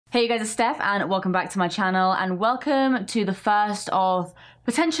Hey you guys, it's Steph and welcome back to my channel and welcome to the first of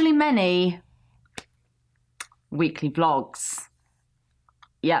potentially many weekly vlogs.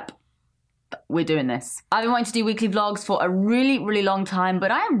 Yep, we're doing this. I've been wanting to do weekly vlogs for a really long time, but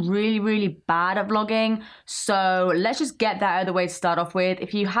I am really bad at vlogging. So let's just get that out of the way to start off with.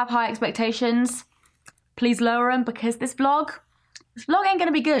 If you have high expectations, please lower them because this vlog ain't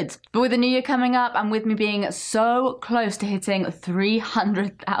gonna be good. But with the new year coming up and with me being so close to hitting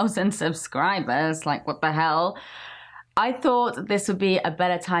 300,000 subscribers, like what the hell, I thought this would be a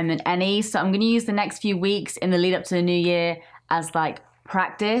better time than any. So I'm gonna use the next few weeks in the lead up to the new year as like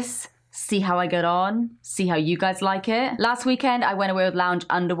practice, see how I get on, see how you guys like it. Last weekend I went away with lounge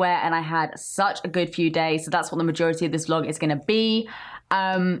underwear and I had such a good few days. So that's what the majority of this vlog is gonna be.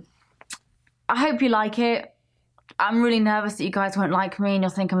 I hope you like it. I'm really nervous that you guys won't like me and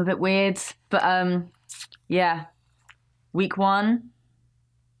you'll think I'm a bit weird. But yeah, week one,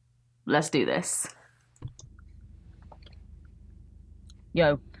 let's do this.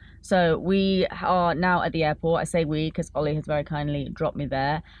 Yo, so we are now at the airport. I say we because Ollie has very kindly dropped me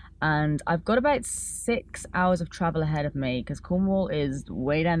there. And I've got about 6 hours of travel ahead of me because Cornwall is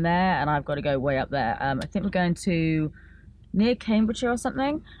way down there and I've got to go way up there. I think we're going to near Cambridgeshire or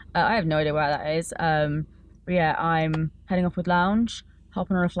something. I have no idea where that is. But yeah, I'm heading off with lounge,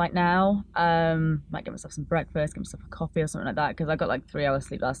 hopping on a flight now. Might get myself some breakfast, get myself a coffee or something like that because I got like 3 hours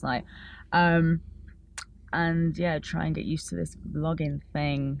sleep last night. And yeah, try and get used to this vlogging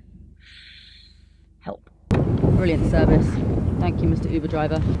thing. Help. Brilliant service. Thank you, Mr. Uber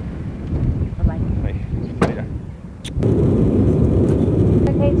driver. Bye-bye. Hey, later.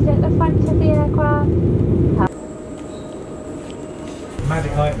 Okay, to get the fantasy aircraft.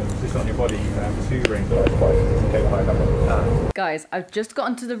 Magic items just on your body, you can have 2 rings or twice. Okay, behind that one. Guys, I've just got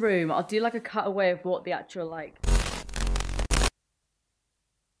into the room. I'll do like a cutaway of what the actual like...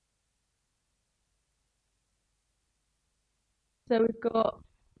 So we've got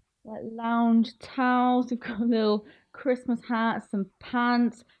like lounge towels, we've got little Christmas hats, some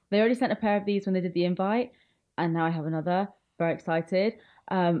pants. They already sent a pair of these when they did the invite and now I have another. Very excited.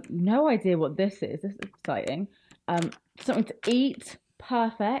 No idea what this is. This is exciting. Something to eat.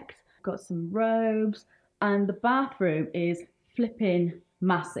 Perfect. Got some robes and the bathroom is flipping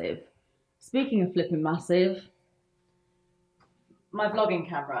massive. Speaking of flipping massive, my vlogging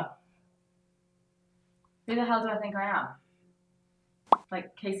camera. Who the hell do I think I am?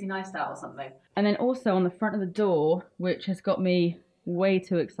 Like Casey Neistat or something. And then also on the front of the door, which has got me way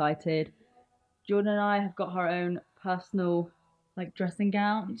too excited, Jordan and I have got our own personal like dressing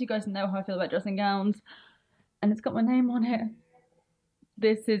gown. Do you guys know how I feel about dressing gowns? And it's got my name on it.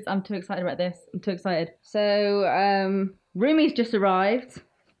 This is, I'm too excited about this. I'm too excited. So, Rumi's just arrived.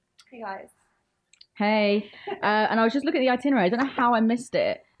 Hey guys. Hey. And I was just looking at the itinerary. I don't know how I missed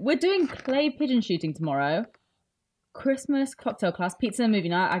it. We're doing clay pigeon shooting tomorrow. Christmas cocktail class, pizza and movie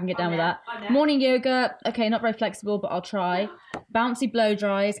night. I can get down with that. Morning yoga. Okay, not very flexible, but I'll try. Bouncy blow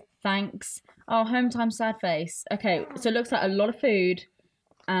dries. Thanks. Oh, home time sad face. Okay, so it looks like a lot of food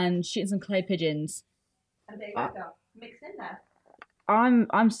and shooting some clay pigeons. And there you go. Mixed in there.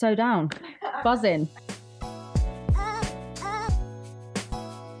 I'm so down. Buzzing.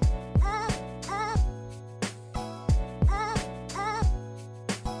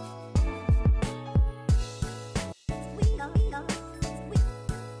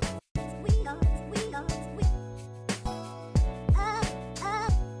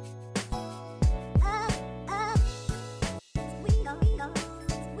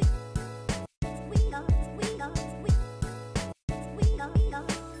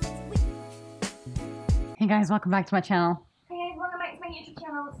 Hey guys, welcome back to my channel. Hey guys, welcome back to my YouTube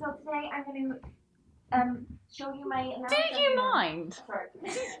channel. So today I'm going to show you my... Do you mind? Sorry.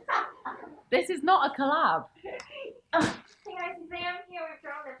 This is not a collab. Hey guys, today I'm here with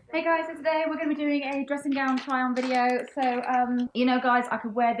Brown Lipstick. Hey guys, so today we're going to be doing a dressing gown try-on video. So, you know guys, I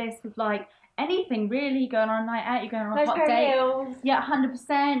could wear this with like anything really. Going on a night out, you're going on a hot date. Heels. Yeah,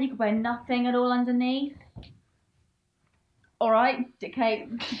 100%. You could wear nothing at all underneath. Alright, okay,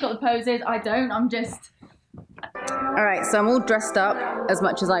 you've got the poses. I don't, I'm just... Alright, so I'm all dressed up as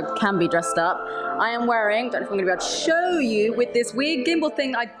much as I can be dressed up. I am wearing, don't know if I'm going to be able to show you, with this weird gimbal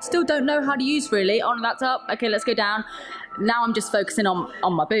thing I still don't know how to use really. On that's up. Okay, let's go down. Now I'm just focusing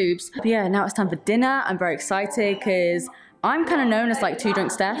on my boobs. But yeah, now it's time for dinner. I'm very excited because I'm kind of known as like 2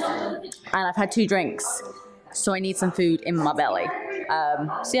 drink Steph. And I've had 2 drinks. So I need some food in my belly.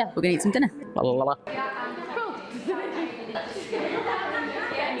 So yeah, we're going to eat some dinner. Blah, blah, blah, blah.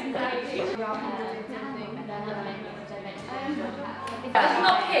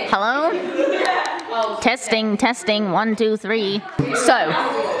 Hello? Testing, testing, 1, 2, 3. So,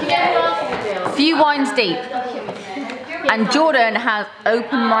 few wines deep. And Jordan has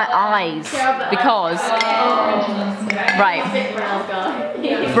opened my eyes because, right,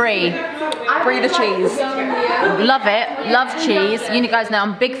 Brie Brie the cheese. love it, love cheese. You guys know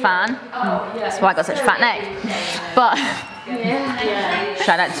I'm a big fan. That's why I got such a fat neck. But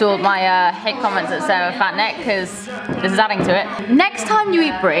shout out to all my hate comments that say I have a fat neck, because this is adding to it. Next time you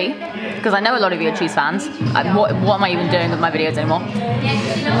eat Brie, because I know a lot of you are cheese fans. What am I even doing with my videos anymore?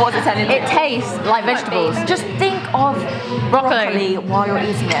 What's it telling you? It tastes like vegetables. Just think of Broccoli. while you're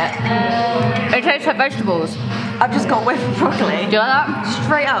eating it. It tastes like vegetables. I've just got away from broccoli. Do you like that?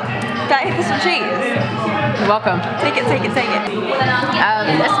 Straight up. That hit some cheese. You're welcome. Take it, take it, take it.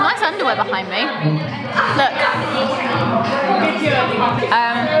 There's some nice underwear behind me. Look.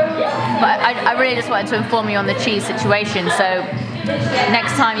 But I really just wanted to inform you on the cheese situation. So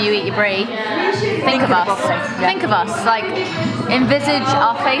next time you eat your Brie, think of us. Yeah. Think of us. Like, envisage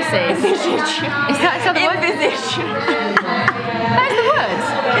our faces. Envisage. Is that the word? Envisage. That is the word.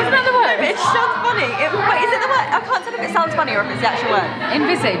 Isn't that the word? It sounds funny. Wait, is it the word? I can't tell if it sounds funny or if it's the actual word.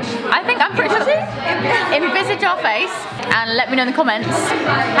 Envisage. I'm pretty sure. Envisage our face and let me know in the comments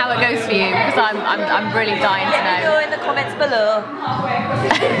how it goes for you, because I'm really dying to Let me know. know in the comments below.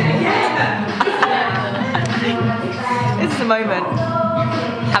 This is the moment.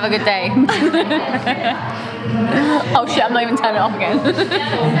 Have a good day. Oh shit, I'm not even turning it off again.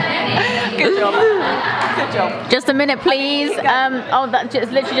 Good job. Good job. Just a minute, please. Oh, that's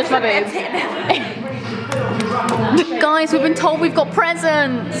literally just my boobs. Guys, we've been told we've got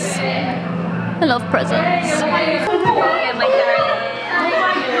presents. I love presents.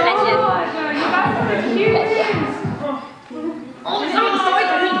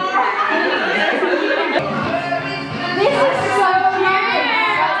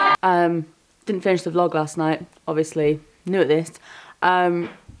 Didn't finish the vlog last night, obviously, new at this. I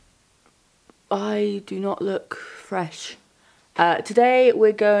do not look fresh. Today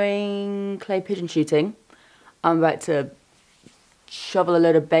we're going clay pigeon shooting. I'm about to shovel a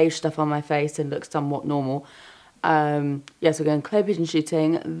load of beige stuff on my face and look somewhat normal. Yes, we're going clay pigeon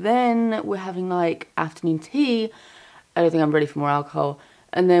shooting. Then we're having like afternoon tea. I don't think I'm ready for more alcohol.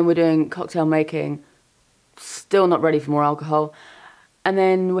 And then we're doing cocktail making. Still not ready for more alcohol. And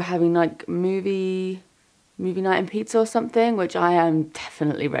then we're having like movie night and pizza or something, which I am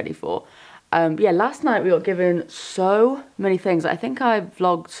definitely ready for. Yeah, last night we got given so many things. I think I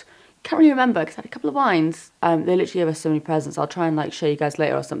vlogged, can't really remember because I had a couple of wines. They literally gave us so many presents. I'll try and like show you guys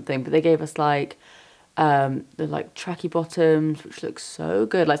later or something. But they gave us like the like tracky bottoms, which looks so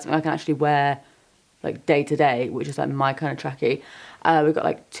good. Like something I can actually wear like day to day, which is like my kind of tracky. We've got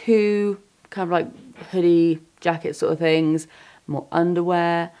like 2 kind of like hoodie jacket sort of things. More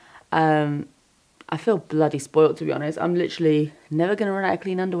underwear. I feel bloody spoiled, to be honest. I'm literally never going to run out of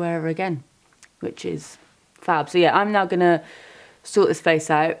clean underwear ever again, which is fab. So yeah, I'm now going to sort this face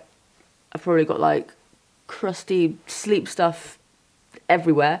out. I've probably got like crusty sleep stuff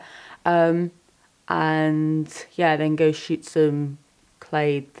everywhere. And yeah, then go shoot some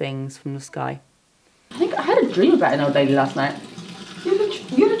clay things from the sky. I think I had a dream about an old lady last night.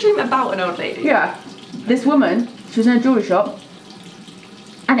 You had a dream about an old lady? Yeah. This woman, she was in a jewellery shop.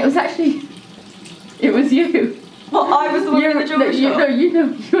 And it was actually, it was you. Well, I was the one in the jewellery shop? No, you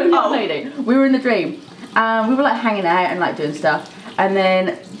were the old lady. We were in the dream. We were like hanging out and like doing stuff. And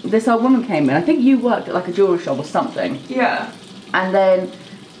then this old woman came in. I think you worked at like a jewellery shop or something. Yeah. And then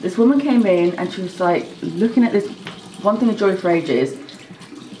this woman came in and she was like looking at this one thing of jewellery for ages.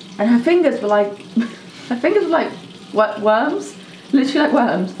 And her fingers were like, worms. Literally like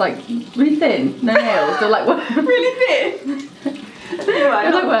worms, like really thin, no nails. They're like worms. Really thin?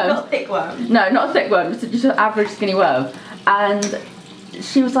 Not, like worms. Not thick worm. No, not a thick worm, just an average skinny worm. And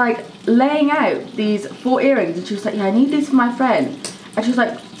she was like laying out these 4 earrings and she was like, yeah, I need these for my friend. And she was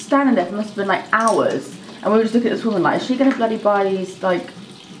like standing there for must have been like hours. And we were just looking at this woman like, is she gonna bloody buy these like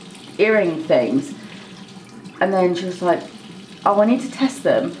earring things? And then she was like, oh, I need to test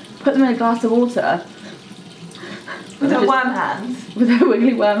them. Put them in a glass of water. With her worm hands? With her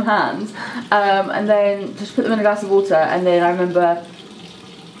wiggly worm hands. And then just put them in a glass of water. And then I remember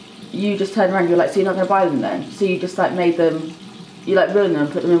you just turned around and you were like, so you're not going to buy them then? So you just like made them, you like ruined them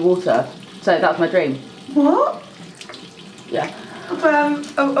and put them in water. So that was my dream. What? Yeah.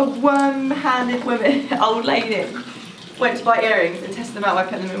 A worm-handed woman, old lady, went to buy earrings and tested them out by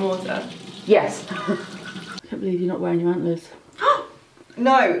putting them in water. Yes. I can't believe you're not wearing your antlers.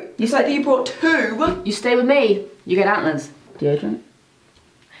 No, you said that you brought 2. You stay with me, you get antlers. Deodorant.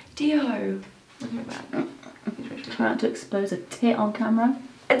 Dio. Try not to expose a tit on camera.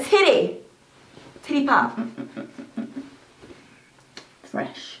 A titty. Titty pap.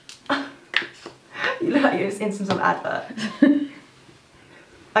 Fresh. You look like you're in some sort of advert.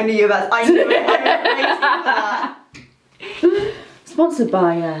 I knew you were about. I knew it. I was waiting for that. Sponsored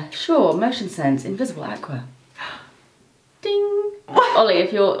by Sure Motion Sense Invisible Aqua. Ding. Ollie,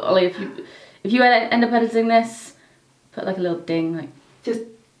 if you end up editing this, put like a little ding, like. Just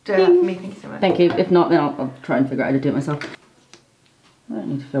do that for me. Thank you so much. Thank you. If not, then I'll try and figure out how to do it myself. I don't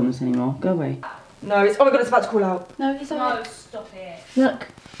need to film this anymore. Go away. No, it's. Oh my god, it's about to crawl out. No, he's alright. No, stop it. Look,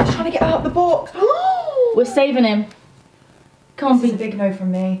 He's trying to get out of the box. we're saving him. Come on, This is a big no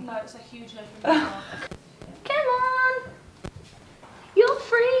from me. No, it's a huge no from me. Come on. You're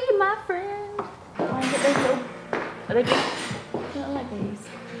free, my friend. Are they big? I don't like these.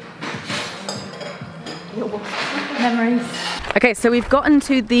 Memories. Okay, so we've gotten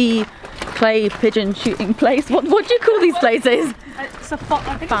to the clay pigeon shooting place. What do you call these places? It's a farm.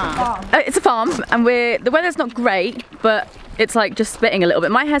 It's a farm, and the weather's not great, but it's like just spitting a little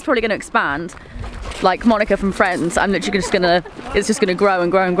bit. My hair's probably going to expand, like Monica from Friends. I'm literally just gonna, it's just gonna grow and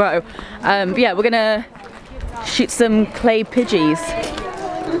grow and grow. But yeah, we're gonna shoot some clay pidgeys.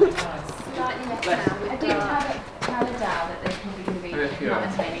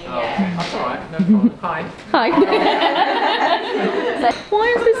 That's alright, no problem. Hi. Hi.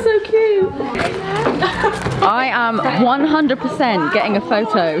 Why is this so cute? I am 100% getting a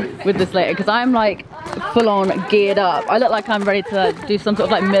photo with this later because I'm like full on geared up. I look like I'm ready to do some sort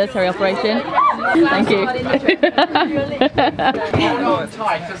of like military operation. Thank you. Oh, it's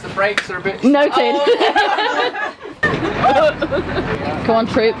tight because the brakes are a bit... Noted. Come on,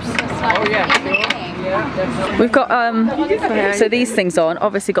 troops. Oh yeah. We've got so these things on,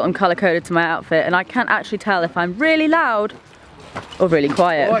 obviously got them colour coded to my outfit, and I can't actually tell if I'm really loud or really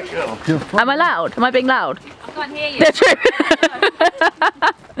quiet. Am I loud? Am I being loud? I can't hear you. That's true.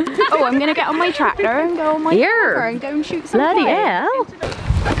 Oh, I'm gonna get on my tractor and go on my car and go and shoot some Bloody clay. hell.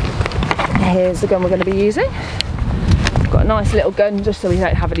 Here's the gun we're going to be using. Got a nice little gun just so we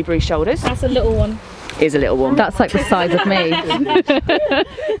don't have any bruised shoulders. That's a little one. Is a little one. That's like the size of me. And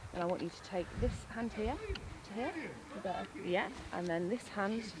I want you to take this hand here to here. Yeah, and then this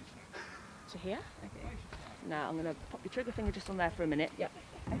hand to here. Okay. Now I'm going to pop your trigger finger just on there for a minute. Yep.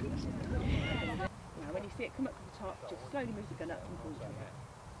 Now when you see it come up to the top, just slowly move the gun up and pull the trigger.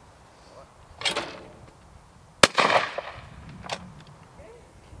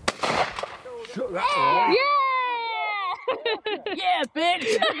 Yeah! Yeah,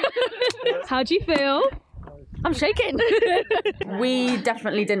 bitch! How do you feel? I'm shaking. We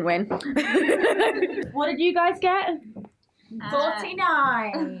definitely didn't win. What did you guys get?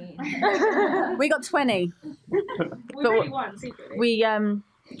 49. We got 20. We really won secretly. We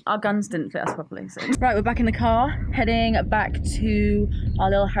our guns didn't fit us properly. So. Right, we're back in the car, heading back to our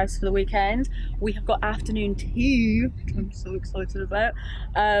little house for the weekend. We have got afternoon tea, which I'm so excited about.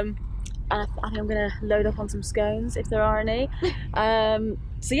 And I think I'm gonna load up on some scones if there are any. So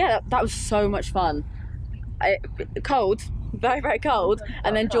yeah, that was so much fun. Cold, very, very cold.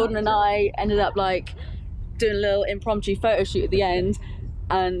 And then Jordan and I ended up like doing a little impromptu photo shoot at the end.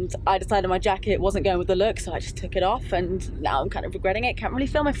 And I decided my jacket wasn't going with the look, so I just took it off, and now I'm kind of regretting it. Can't really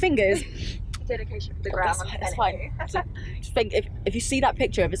feel my fingers. Dedication for the gram. That's fine. So just think, if you see that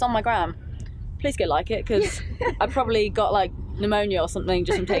picture, if it's on my gram, please go like it, because I probably got like pneumonia or something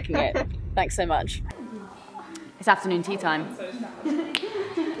just from taking it. Thanks so much. It's afternoon tea time.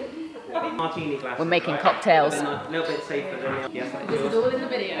 Martini glass. We're making cocktails. A little bit safer than yes, like yours. all in the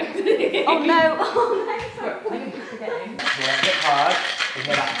video. Oh no! Yeah, hit hard. You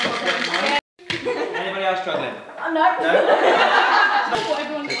hear that? Anybody else struggling? Oh no!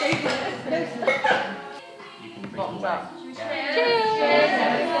 Bottoms up.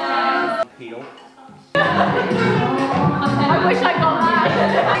 Peel. I wish I got that.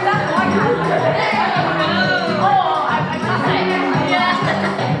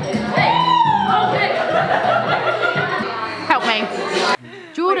 Help me.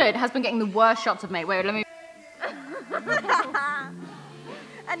 Jordan has been getting the worst shots of me. Wait, let me.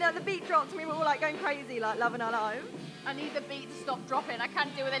 And the beat dropped and we were all like going crazy, like loving our lives. I need the beat to stop dropping. I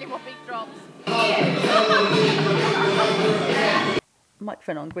can't deal with any more beat drops.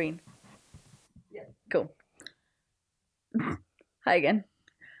 Microphone on green. Yeah. Cool. Hi again.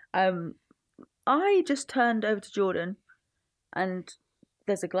 I just turned over to Jordan and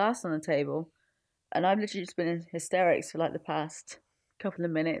there's a glass on the table, and I've literally just been in hysterics for like the past couple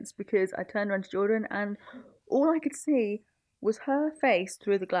of minutes because I turned around to Jordan and all I could see was her face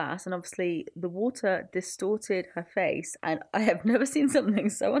through the glass, and obviously the water distorted her face, and I have never seen something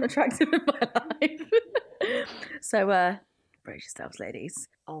so unattractive in my life. So brace yourselves, ladies.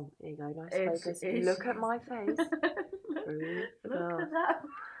 Oh, there you go, nice focus. Look at my face. Look at that.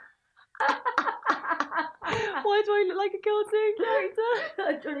 Why do I look like a cartoon character?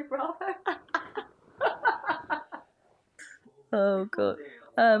 Johnny Bravo. Oh god.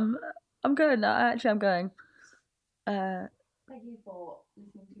 I'm going now. Actually, I'm going. Thank you for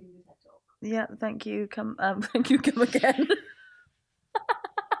listening to the TED Talk. Yeah, thank you. Come. Thank you. Come again.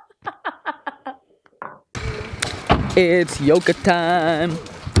 It's yoga time.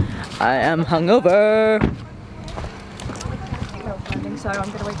 I am hungover. So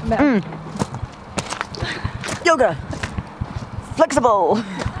I'm gonna wait for milk. Yoga. Flexible.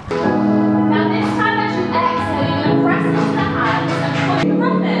 Now this time as you exhale, you're going to press into the hands and point the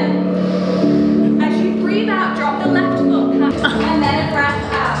front in. As you breathe out, drop the left foot and then a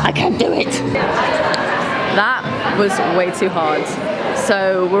breath out. I can't do it. That was way too hard.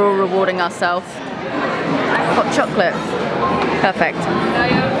 So we're all rewarding ourselves. Hot chocolate. Perfect.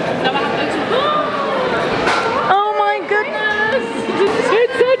 Oh my goodness!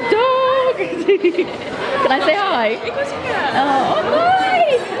 It's a dog! Can I say hi? Oh, hi!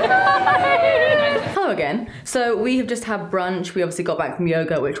 Hello again. So we have just had brunch. We obviously got back from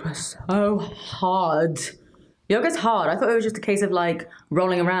yoga, which was so hard. Yoga's hard. I thought it was just a case of like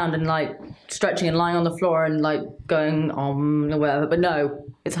rolling around and like stretching and lying on the floor and like going or whatever, but no,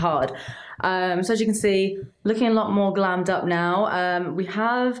 it's hard. So as you can see, looking a lot more glammed up now. We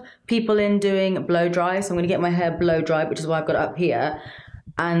have people in doing blow dry, so I'm going to get my hair blow dried, which is why I've got it up here.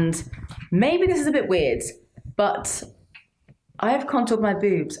 And maybe this is a bit weird, but I have contoured my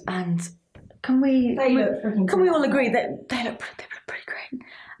boobs, and can we all agree that they look pretty great?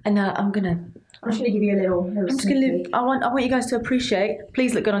 And I'm just gonna give you a little. I want you guys to appreciate.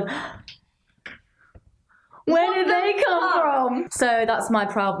 Please look good on. Where did they come from? So that's my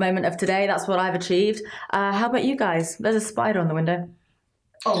proud moment of today. That's what I've achieved. How about you guys? There's a spider on the window.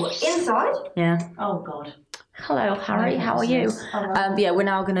 Oh, inside? Yeah. Oh god. Hello, Harry. How are you? Yeah, we're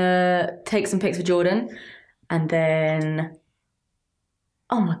now gonna take some pics for Jordan, and then.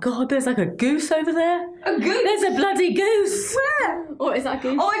 Oh my god, there's like a goose over there. A goose? There's a bloody goose. Where? What is that a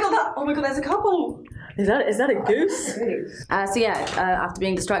goose? Oh my god, there's a couple. Is that a goose? So yeah, after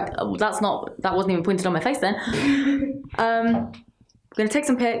being distracted, that wasn't even pointed on my face then. I'm gonna take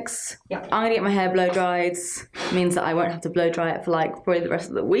some pics. Yep. I'm gonna get my hair blow dried. Means that I won't have to blow dry it for like probably the rest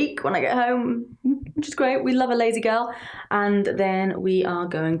of the week when I get home, which is great. We love a lazy girl. And then we are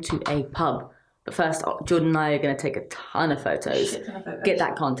going to a pub. But first, Jordan and I are gonna take a ton of photos. Get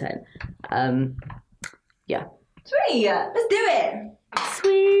that content. Yeah. Sweet, let's do it.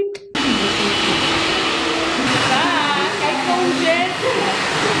 Sweet.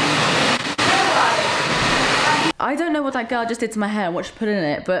 I don't know what that girl just did to my hair and what she put in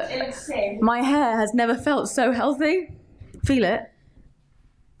it, but my hair has never felt so healthy. Feel it?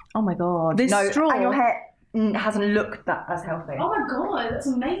 Oh my god. This straw. And your hair hasn't looked that as healthy. Oh my god, that's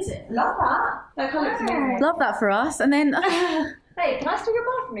amazing. Love that. That colour looks amazing. Love that for us. And then Hey, can I steal your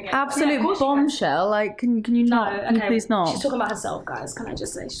bathroom again? absolute bombshell. Like, can you not? Can you please not? She's talking about herself, guys. Can I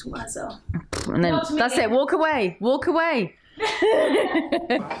just say she's talking about herself? And then that's it. Walk away. Walk away.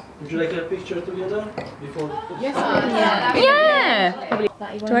 Would you like a picture together before? Yeah.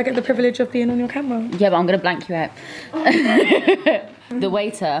 Do I get the privilege of being on your camera? Yeah, but I'm gonna blank you out. The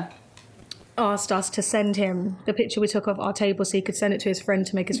waiter Asked us to send him the picture we took of our table so he could send it to his friend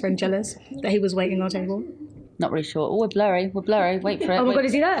to make his friend jealous that he was waiting our table. Not really sure. Oh, we're blurry. We're blurry. Wait for it. Oh my Wait. god,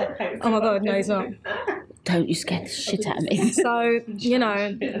 is he there? Oh my god, no, he's not. Don't you scare the shit out of me. So, you know,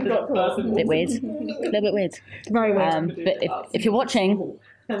 A bit weird. A little bit weird. very weird. But if you're watching,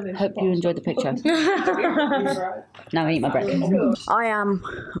 hope you enjoyed the picture. Now I eat my breakfast. I am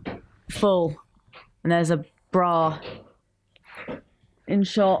full, and there's a bra in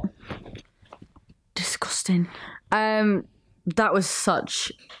shot. Disgusting. That was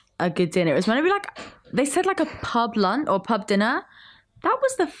such a good dinner. It was meant to be like, they said like a pub lunch or pub dinner. That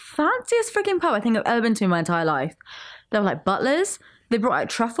was the fanciest freaking pub I think I've ever been to in my entire life. They were like butlers. They brought out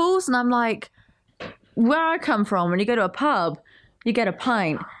truffles, and I'm like, where I come from, when you go to a pub, you get a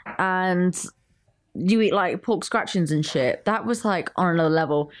pint and you eat like pork scratchings and shit. That was like on another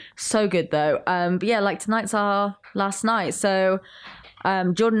level. So good though. But yeah, like tonight's our last night. So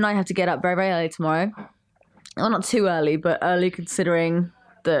Jordan and I have to get up very, very early tomorrow. Well, not too early, but early considering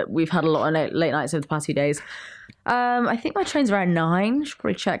that we've had a lot of late nights over the past few days. I think my train's around 9. Should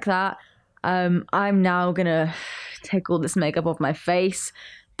probably check that. I'm now gonna take all this makeup off my face,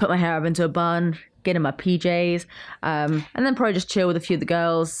 put my hair up into a bun, get in my PJs, and then probably just chill with a few of the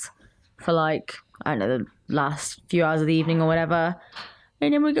girls for like, I don't know, the last few hours of the evening or whatever.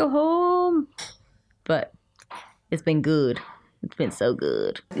 And then we go home. But it's been good. It's been so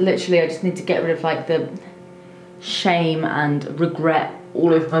good. Literally, I just need to get rid of like the shame and regret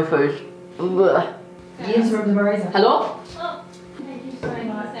all over my face. Ugh. Yes, from the razor. Hello? Oh, thank you so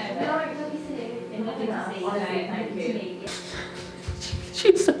much. No, don't be silly. Lovely to see you. Honestly, thank you.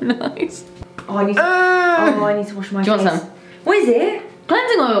 She's so nice. Oh, I need to wash my Do you face. want some? What is it?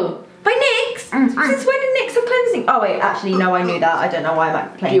 Cleansing oil. By NYX? Since when did NYX have cleansing? Oh wait, actually no, I knew that. I don't know why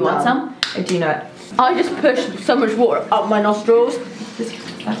I'm playing. Do you want some? I do know it. I just pushed so much water up my nostrils.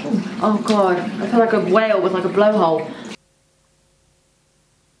 Oh god, I feel like a whale with like a blowhole.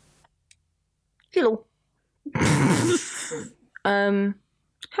 Hello.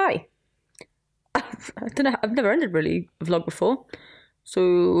 Hi. I don't know, I've never ended really a vlog before.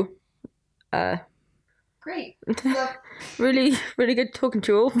 So, Great. really good talking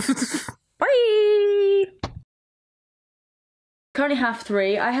to you all. Bye! Currently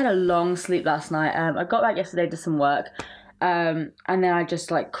 3:30. I had a long sleep last night. I got back yesterday, did some work. And then I just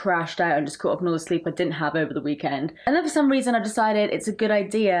like crashed out and just caught up on all the sleep I didn't have over the weekend. And then for some reason I decided it's a good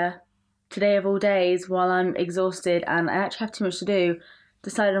idea, today of all days, while I'm exhausted and I actually have too much to do,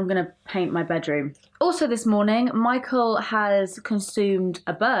 decided I'm gonna paint my bedroom. Also this morning, Michael has consumed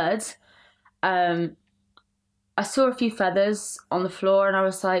a bird. I saw a few feathers on the floor and I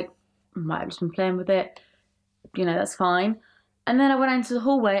was like, might have just been playing with it. You know, that's fine. And then I went out into the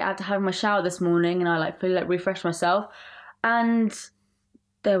hallway after having my shower this morning and I like fully like refreshed myself. And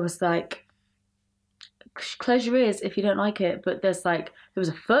there was like, close your ears if you don't like it, but there was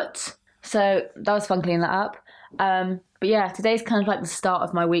a foot. So that was fun cleaning that up. But yeah, today's kind of like the start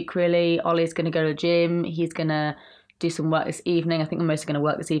of my week really. Ollie's gonna go to the gym. He's gonna do some work this evening. I think I'm mostly gonna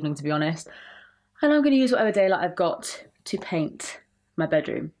work this evening, to be honest. And I'm gonna use whatever daylight I've got to paint my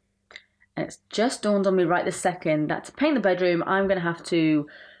bedroom. And it's just dawned on me right this second that to paint the bedroom, I'm gonna have to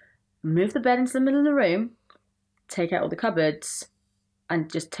move the bed into the middle of the room, take out all the cupboards,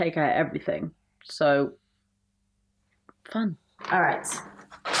 and just take out everything. So, fun. All right,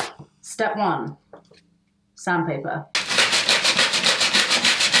 step 1, sandpaper.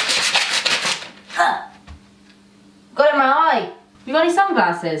 Got it in my eye. You got any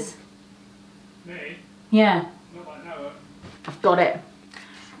sunglasses? Me? Yeah. Not like Noah. I've got it.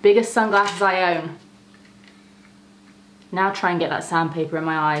 Biggest sunglasses I own. Now try and get that sandpaper in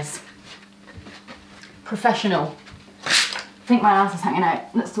my eyes. Professional. I think my ass is hanging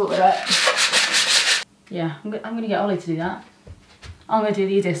out. Let's talk about it. Yeah, I'm gonna get Ollie to do that. I'm gonna do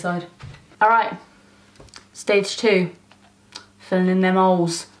the easiest side. All right, stage 2. Filling in them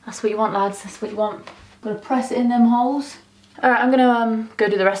holes. That's what you want, lads, that's what you want. Gotta press it in them holes. All right, I'm gonna go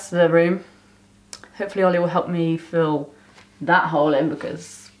do the rest of the room. Hopefully Ollie will help me fill that hole in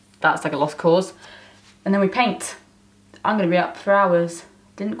because that's like a lost cause. And then we paint. I'm gonna be up for hours.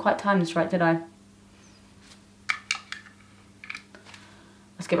 Didn't quite time this right, did I?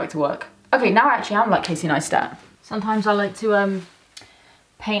 Let's get back to work. Okay, now actually I'm like Casey Neistat. Sometimes I like to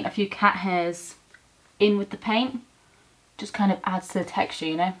paint a few cat hairs in with the paint. Just kind of adds to the texture,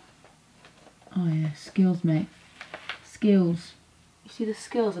 you know? Oh yeah, skills, mate. Skills. You see the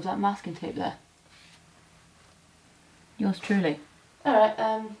skills of that masking tape there? Yours truly. Alright,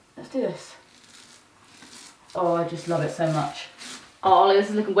 let's do this. Oh, I just love it so much. Oh, Ollie, this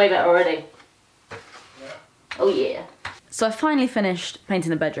is looking way better already. Yeah. Oh yeah. So I finally finished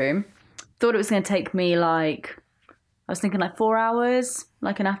painting the bedroom. Thought it was going to take me like, I was thinking like 4 hours,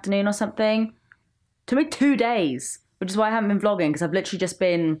 like an afternoon or something. Took me 2 days, which is why I haven't been vlogging, because I've literally just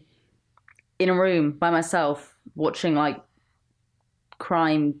been in a room by myself watching like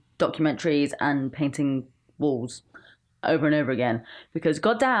crime documentaries and painting walls over and over again. Because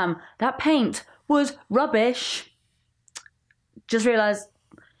goddamn, that paint was rubbish. Just realised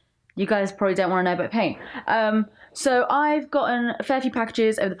you guys probably don't want to know about paint. So I've gotten a fair few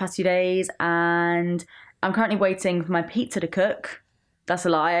packages over the past few days and I'm currently waiting for my pizza to cook. That's a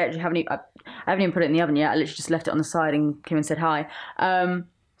lie, I haven't even put it in the oven yet. I literally just left it on the side and came and said hi.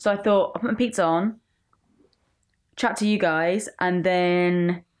 So I thought I'll put my pizza on, chat to you guys, and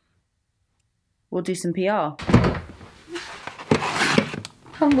then we'll do some PR.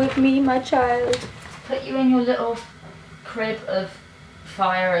 Come with me, my child. Put you in your little crib of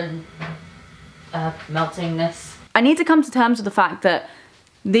fire and meltingness. I need to come to terms with the fact that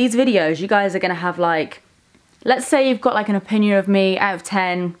these videos, you guys are gonna have like, let's say you've got like an opinion of me out of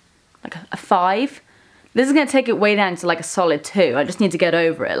 10, like a 5. This is gonna take it way down to like a solid 2. I just need to get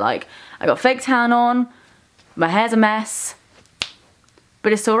over it. Like, I got fake tan on, my hair's a mess,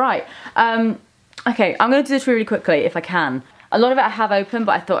 but it's all right. Okay, I'm gonna do this really quickly if I can. A lot of it I have open,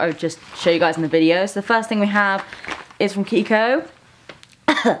 but I thought I would just show you guys in the video. So the first thing we have is from Kiko.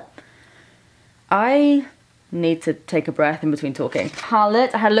 I need to take a breath in between talking.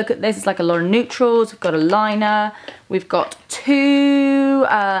 Palette, I had a look at this. It's like a lot of neutrals. We've got a liner. We've got two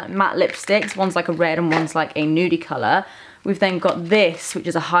matte lipsticks. One's like a red and one's like a nudie colour. We've then got this, which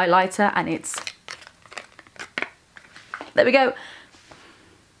is a highlighter, and it's, there we go,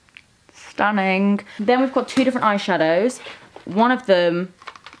 stunning. Then we've got two different eyeshadows. One of them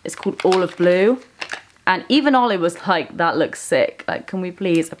is called Olive Blue, and even Ollie was like, that looks sick. Like, can we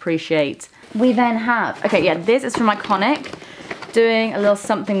please appreciate? We then have, okay, yeah, this is from Iconic, doing a little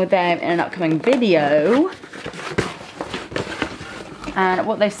something with them in an upcoming video. And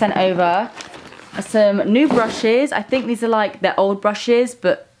what they've sent over are some new brushes. I think these are like their old brushes,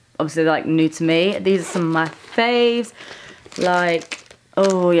 but obviously they're like new to me. These are some of my faves. Like,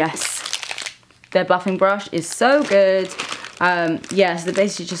 oh yes, their buffing brush is so good. Yeah, so they're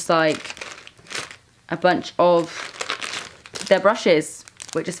basically just like a bunch of their brushes,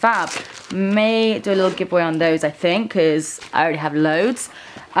 which is fab. May do a little giveaway on those, I think, because I already have loads.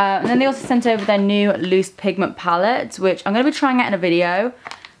 And then they also sent over their new loose pigment palette, which I'm going to be trying out in a video.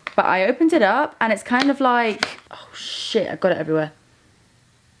 But I opened it up and it's kind of like, oh shit, I've got it everywhere.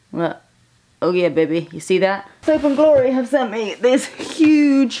 Look. Oh yeah, baby, you see that? Soap and Glory have sent me this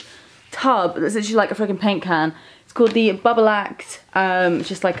huge tub that's literally like a freaking paint can. It's called the Bubble Act. It's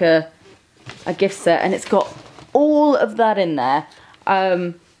just like a gift set, and it's got all of that in there.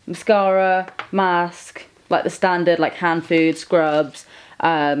 Mascara, mask, like the standard like hand food, scrubs,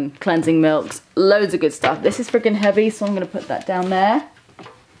 cleansing milks, loads of good stuff. This is freaking heavy, so I'm gonna put that down there,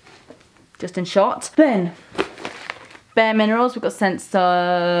 just in shot. Then, Bare Minerals, we've got sent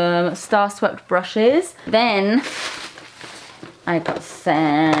some Star Swept brushes. Then, I got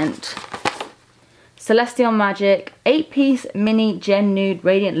sent Celestial Magic 8-piece mini Gen Nude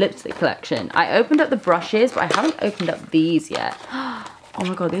Radiant Lipstick Collection. I opened up the brushes, but I haven't opened up these yet. Oh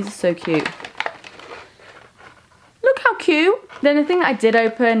my god, these are so cute. Look how cute. Then the thing that I did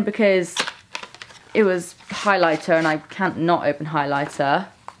open, because it was highlighter and I can't not open highlighter.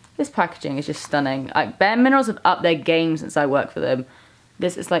 This packaging is just stunning. Like, Bare Minerals have upped their game since I work for them.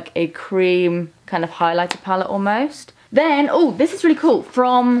 This is like a cream kind of highlighter palette almost. Then, oh, this is really cool.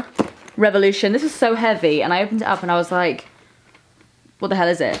 From Revolution. This is so heavy, and I opened it up and I was like, what the hell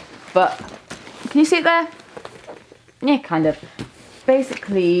is it? But, can you see it there? Yeah, kind of.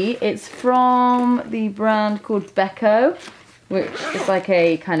 Basically, it's from the brand called Becco, which is like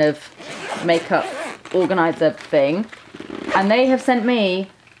a kind of makeup organizer thing. And they have sent me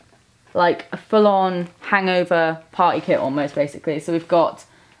like a full-on hangover party kit almost, basically. So we've got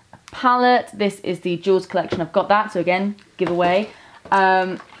a palette. This is the Jewels collection. I've got that, so again, giveaway.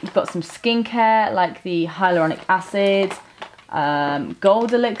 We've got some skincare, like the hyaluronic acid,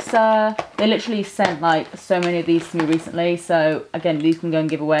 gold elixir. They literally sent like so many of these to me recently, so again, these can go in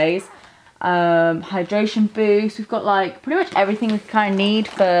giveaways. Hydration boost. We've got like pretty much everything we kind of need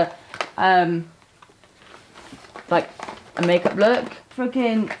for like a makeup look.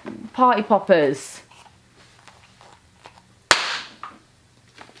 Freaking party poppers.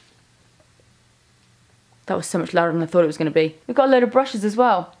 That was so much louder than I thought it was going to be. We've got a load of brushes as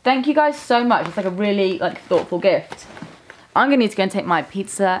well. Thank you guys so much. It's like a really like thoughtful gift. I'm going to need to go and take my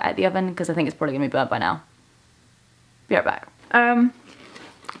pizza out the oven because I think it's probably going to be burnt by now. Be right back.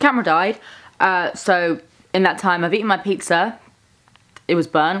 Camera died. So in that time I've eaten my pizza. It was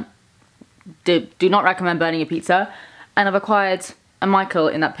burnt. Do not recommend burning your pizza. And I've acquired a Michael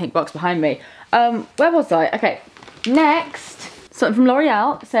in that pink box behind me. Where was I? Okay, next, something from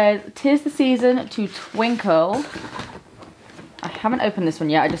L'Oreal. It says, "'Tis the season to twinkle." I haven't opened this one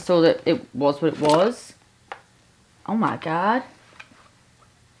yet. I just saw that it was what it was. Oh my god.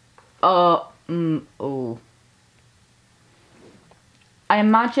 Oh. I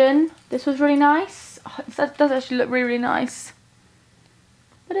imagine this was really nice. Oh, it does actually look really, really nice.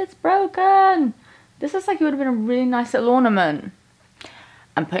 But it's broken. This looks like it would have been a really nice little ornament.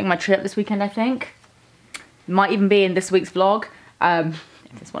 I'm putting my tree up this weekend, I think. Might even be in this week's vlog,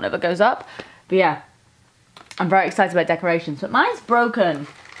 if this one ever goes up. But yeah, I'm very excited about decorations. But mine's broken,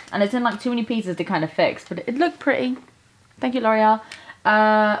 and it's in like too many pieces to kind of fix. But it looked pretty. Thank you, L'Oreal.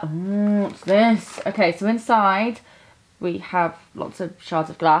 What's this? Okay, so inside we have lots of shards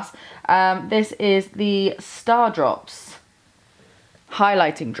of glass. This is the Star Drops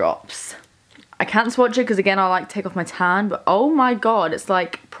highlighting drops. I can't swatch it because again I like take off my tan, but oh my god, it's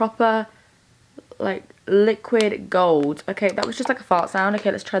like proper like liquid gold. Okay, that was just like a fart sound. Okay,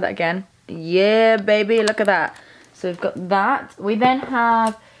 let's try that again. Yeah, baby, look at that. So we've got that. We then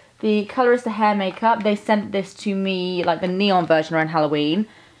have the Colorista hair makeup. They sent this to me, like the neon version around Halloween.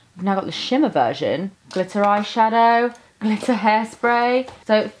 We've now got the shimmer version. Glitter eyeshadow, glitter hairspray.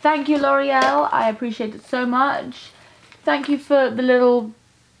 So thank you, L'Oreal. I appreciate it so much. Thank you for the little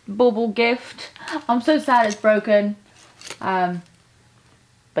bauble gift. I'm so sad it's broken. But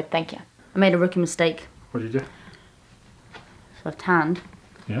thank you. I made a rookie mistake. What did you do? So I've tanned.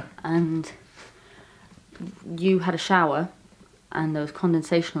 Yeah. And you had a shower and there was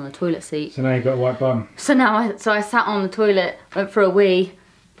condensation on the toilet seat. So now you've got a white bum. So now I sat on the toilet, went for a wee,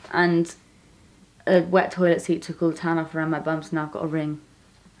 and a wet toilet seat took all the tan off around my bum, so now I've got a ring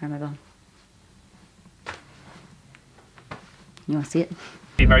around my bum. You want to see it?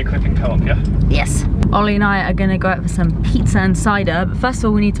 Be very quick and Co-op, yeah? Yes. Ollie and I are going to go out for some pizza and cider, but first of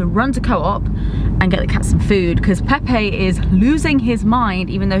all we need to run to Co-op and get the cat some food, because Pepe is losing his mind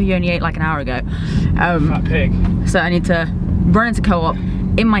even though he only ate like an hour ago. Fat pig. So I need to run into Co-op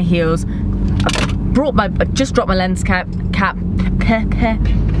in my heels. I just dropped my lens cap,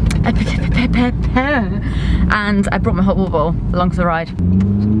 and I brought my hot water bottle along for the ride.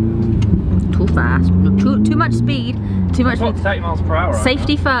 Too fast, too much speed, too much. What, 30 miles per hour?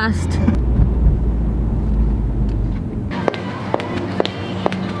 Safety first.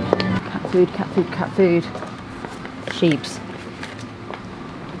 Cat food, cat food, cat food. Sheeps.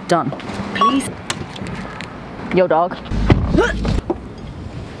 Done. Please. Yo, dog.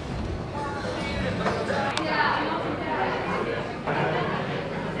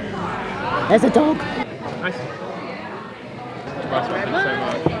 There's a dog. Nice.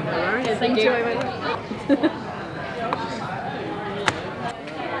 Thank you so much. Thank you.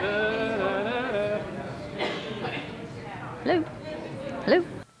 Hello. Hello.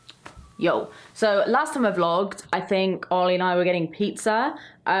 Yo. So last time I vlogged, I think Ollie and I were getting pizza.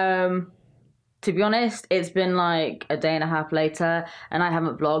 To be honest, it's been like a day and a half later and I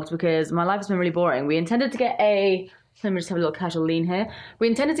haven't vlogged because my life has been really boring. We intended to get let me just have a little casual lean here. We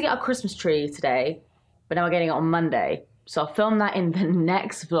intended to get our Christmas tree today, but now we're getting it on Monday. So I'll film that in the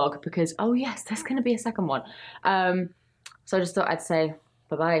next vlog because, oh yes, there's gonna be a second one. So I just thought I'd say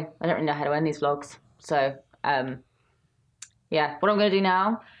bye-bye. I don't really know how to end these vlogs. So, yeah, what I'm gonna do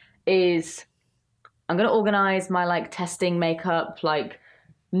now is I'm gonna organize my like testing makeup, like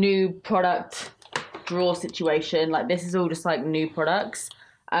new product drawer situation. Like this is all just like new products.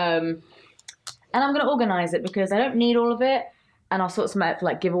 And I'm gonna organize it because I don't need all of it, and I'll sort some out for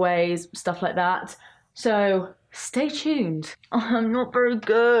like giveaways, stuff like that. So stay tuned. I'm not very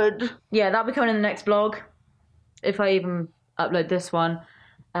good. Yeah, that'll be coming in the next vlog, if I even upload this one.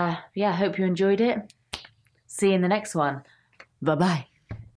 Yeah, hope you enjoyed it. See you in the next one. Bye-bye.